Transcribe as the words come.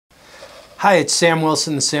Hi, it's Sam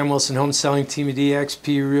Wilson, the Sam Wilson Home Selling Team at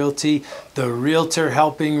eXp Realty, the Realtor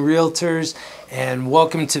helping Realtors, and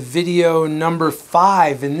welcome to video number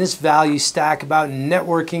 5 in this value stack about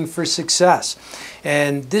networking for success.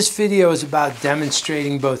 And this video is about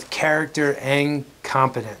demonstrating both character and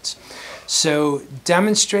competence. So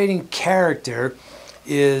demonstrating character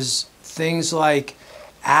is things like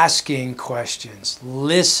asking questions,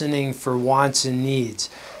 listening for wants and needs,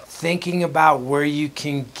 thinking about where you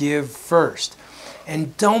can give first.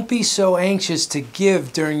 And don't be so anxious to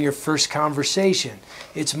give during your first conversation.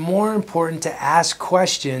 It's more important to ask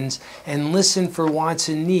questions and listen for wants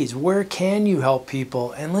and needs. Where can you help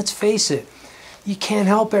people? And let's face it, you can't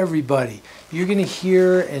help everybody. You're going to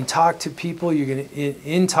hear and talk to people.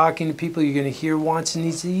 In talking to people, you're going to hear wants and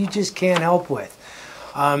needs that you just can't help with.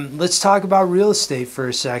 Let's talk about real estate for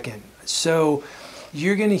a second. So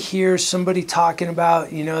you're going to hear somebody talking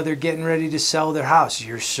about, they're getting ready to sell their house.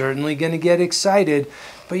 You're certainly going to get excited,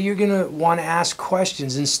 but you're going to want to ask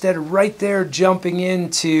questions instead of right there jumping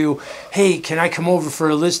into, hey, can I come over for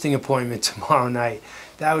a listing appointment tomorrow night?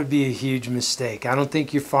 That would be a huge mistake. I don't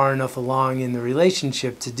think you're far enough along in the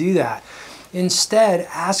relationship to do that. Instead,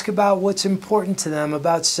 ask about what's important to them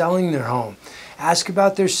about selling their home. Ask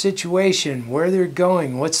about their situation, where they're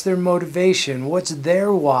going, what's their motivation, what's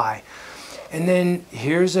their why. And then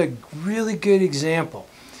here's a really good example.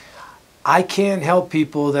 I can't help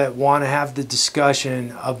people that want to have the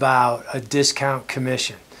discussion about a discount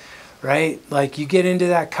commission, right? Like you get into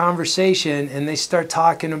that conversation and they start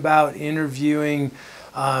talking about interviewing,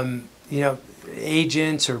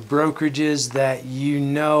 agents or brokerages that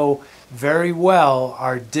very well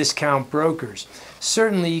are discount brokers.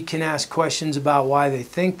 Certainly you can ask questions about why they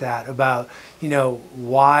think that, about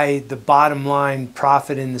why the bottom line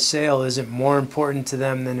profit in the sale isn't more important to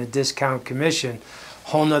them than a discount commission.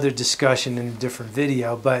 Whole nother discussion in a different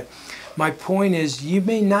video. But my point is, you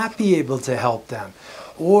may not be able to help them.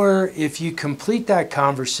 Or if you complete that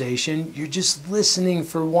conversation, you're just listening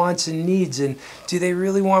for wants and needs. And do they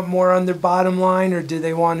really want more on their bottom line, or do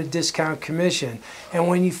they want a discount commission? And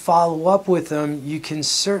when you follow up with them, you can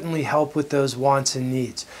certainly help with those wants and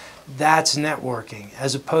needs. That's networking,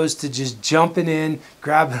 as opposed to just jumping in,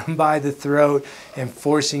 grabbing them by the throat, and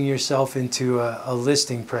forcing yourself into a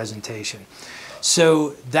listing presentation. So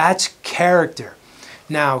that's character.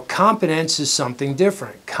 Now, competence is something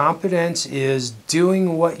different. Competence is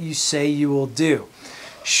doing what you say you will do.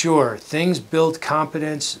 Sure, things build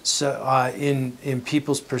competence in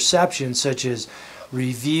people's perception, such as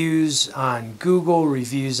reviews on Google,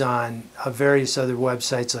 reviews on various other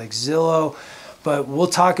websites like Zillow, but we'll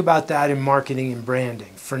talk about that in marketing and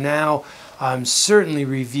branding. For now, certainly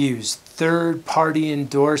reviews, third-party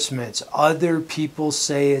endorsements, other people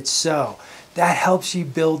say it's so. That helps you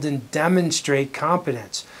build and demonstrate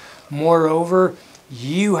competence. Moreover,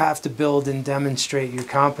 you have to build and demonstrate your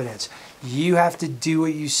competence. You have to do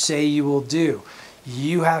what you say you will do.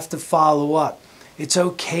 You have to follow up. It's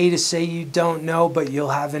okay to say you don't know, but you'll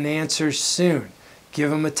have an answer soon. Give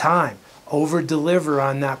them a time. Over-deliver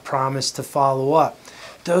on that promise to follow up.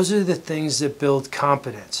 Those are the things that build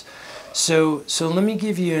competence. So let me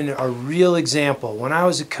give you a real example. When I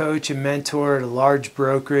was a coach and mentor at a large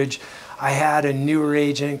brokerage, I had a newer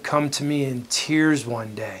agent come to me in tears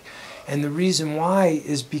one day. And the reason why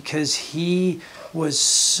is because he was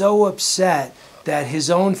so upset that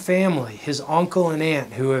his own family, his uncle and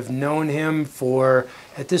aunt, who have known him for,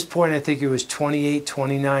 at this point, I think it was 28,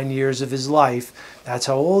 29 years of his life, that's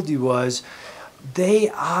how old he was,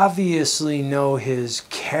 they obviously know his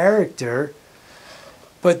character,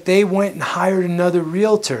 but they went and hired another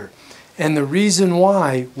realtor. And the reason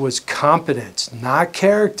why was competence, not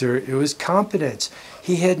character, it was competence.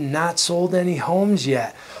 He had not sold any homes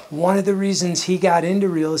yet. One of the reasons he got into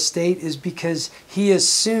real estate is because he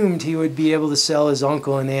assumed he would be able to sell his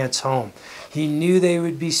uncle and aunt's home. He knew they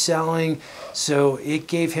would be selling, so it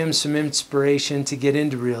gave him some inspiration to get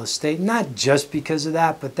into real estate. Not just because of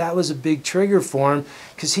that, but that was a big trigger for him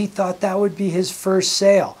because he thought that would be his first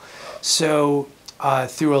sale. So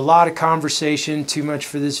through a lot of conversation, too much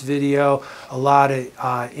for this video, a lot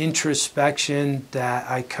of introspection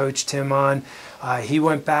that I coached him on, he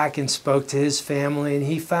went back and spoke to his family, and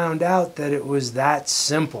he found out that it was that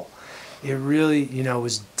simple. It really,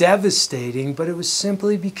 was devastating, but it was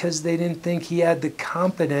simply because they didn't think he had the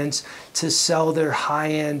competence to sell their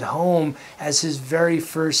high-end home as his very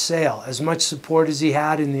first sale. As much support as he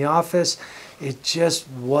had in the office, it just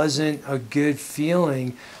wasn't a good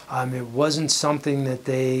feeling. It wasn't something that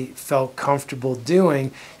they felt comfortable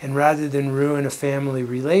doing, and rather than ruin a family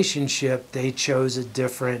relationship, they chose a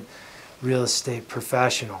different real estate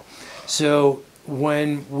professional. So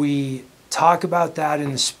when we talk about that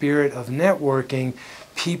in the spirit of networking.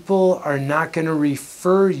 People are not going to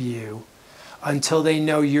refer you until they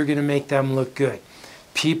know you're going to make them look good.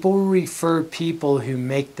 People refer people who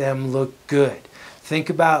make them look good. Think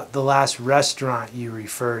about the last restaurant you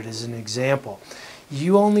referred as an example.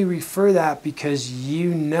 You only refer that because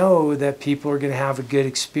you know that people are going to have a good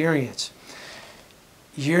experience.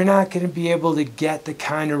 You're not going to be able to get the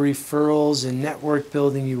kind of referrals and network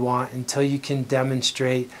building you want until you can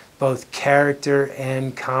demonstrate both character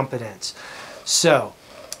and competence. So,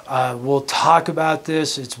 we'll talk about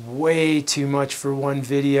this. It's way too much for one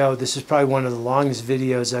video. This is probably one of the longest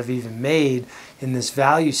videos I've even made in this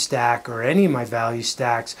value stack or any of my value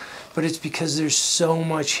stacks, but it's because there's so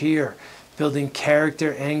much here. Building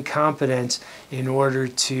character and competence in order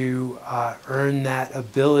to earn that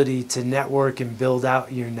ability to network and build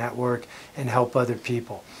out your network and help other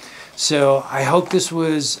people. So I hope this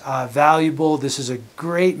was valuable. This is a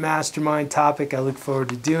great mastermind topic. I look forward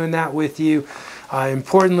to doing that with you.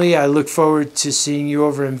 Importantly, I look forward to seeing you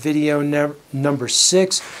over in video number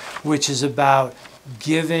 6, which is about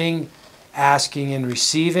giving, asking, and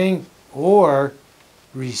receiving, or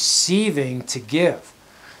receiving to give.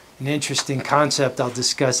 An interesting concept I'll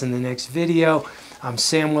discuss in the next video. I'm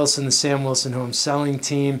Sam Wilson, the Sam Wilson Home Selling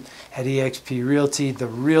Team at eXp Realty, the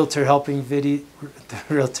Realtor Helping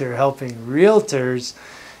Realtors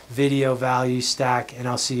video value stack, and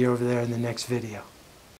I'll see you over there in the next video.